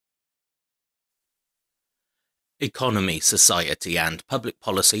Economy, Society and Public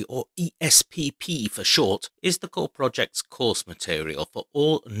Policy, or ESPP for short, is the core project's course material for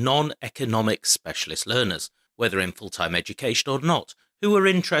all non-economic specialist learners, whether in full-time education or not, who are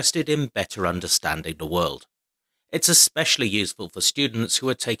interested in better understanding the world. It's especially useful for students who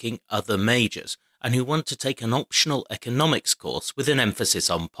are taking other majors and who want to take an optional economics course with an emphasis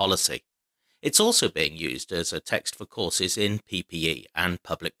on policy. It's also being used as a text for courses in PPE and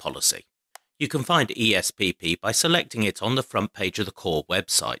public policy. You can find ESPP by selecting it on the front page of the core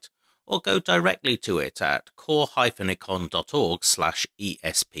website, or go directly to it at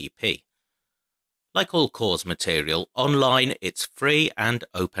core-econ.org/ESPP. Like all course material, online it's free and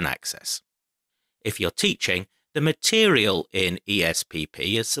open access. If you're teaching, the material in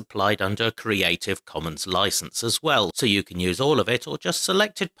ESPP is supplied under a Creative Commons license as well, so you can use all of it or just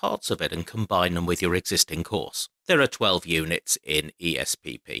selected parts of it and combine them with your existing course. There are 12 units in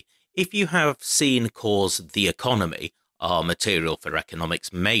ESPP. If you have seen course The Economy, our material for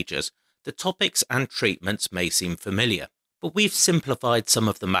economics majors, the topics and treatments may seem familiar, but we've simplified some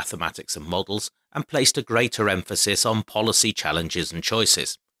of the mathematics and models and placed a greater emphasis on policy challenges and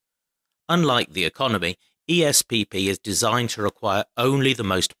choices. Unlike The Economy, ESPP is designed to require only the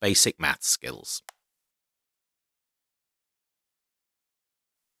most basic maths skills.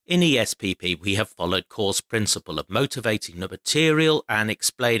 In ESPP, we have followed course principle of motivating the material and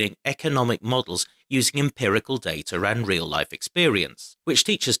explaining economic models using empirical data and real-life experience, which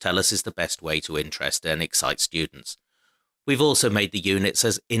teachers tell us is the best way to interest and excite students. We've also made the units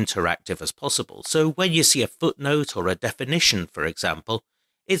as interactive as possible, so when you see a footnote or a definition, for example,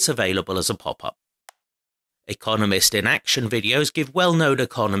 it's available as a pop-up. Economist in Action videos give well-known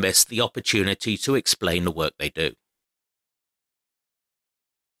economists the opportunity to explain the work they do.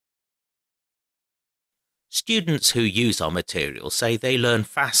 Students who use our material say they learn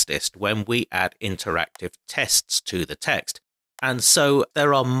fastest when we add interactive tests to the text, and so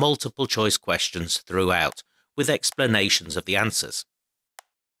there are multiple choice questions throughout, with explanations of the answers.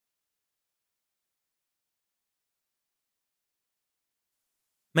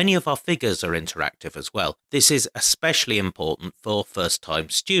 Many of our figures are interactive as well. This is especially important for first-time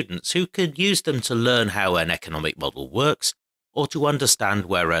students who can use them to learn how an economic model works, or to understand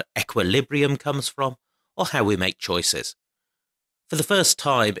where an equilibrium comes from, or how we make choices. For the first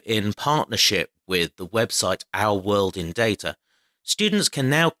time in partnership with the website Our World in Data, students can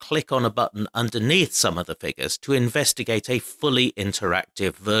now click on a button underneath some of the figures to investigate a fully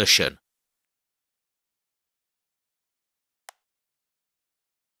interactive version.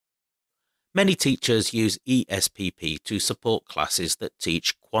 Many teachers use ESPP to support classes that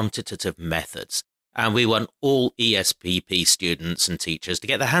teach quantitative methods, and we want all ESPP students and teachers to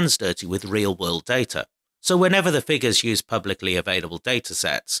get their hands dirty with real-world data. So whenever the figures use publicly available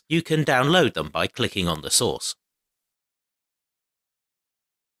datasets, you can download them by clicking on the source.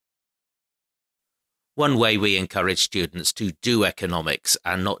 One way we encourage students to do economics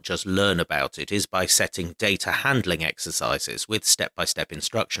and not just learn about it is by setting data handling exercises with step-by-step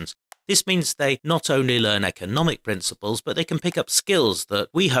instructions. This means they not only learn economic principles, but they can pick up skills that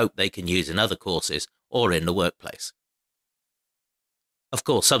we hope they can use in other courses or in the workplace. Of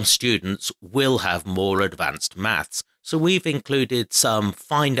course, some students will have more advanced maths, so we've included some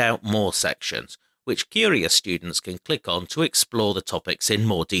Find Out More sections, which curious students can click on to explore the topics in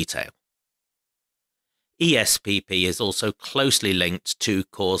more detail. ESPP is also closely linked to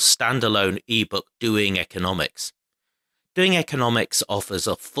course standalone ebook Doing Economics. Doing Economics offers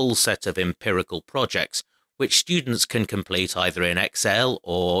a full set of empirical projects, which students can complete either in Excel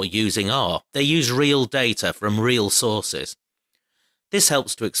or using R. They use real data from real sources. This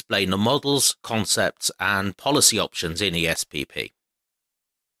helps to explain the models, concepts, and policy options in ESPP.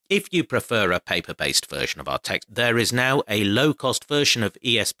 If you prefer a paper-based version of our text, there is now a low-cost version of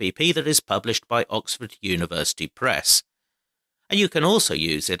ESPP that is published by Oxford University Press. And you can also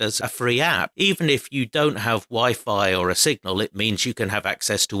use it as a free app. Even if you don't have Wi-Fi or a signal, it means you can have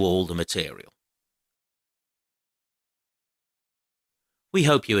access to all the material. We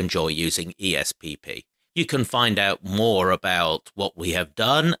hope you enjoy using ESPP. You can find out more about what we have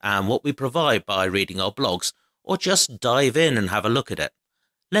done and what we provide by reading our blogs, or just dive in and have a look at it.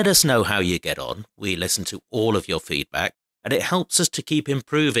 Let us know how you get on. We listen to all of your feedback, and it helps us to keep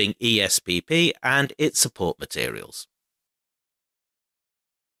improving ESPP and its support materials.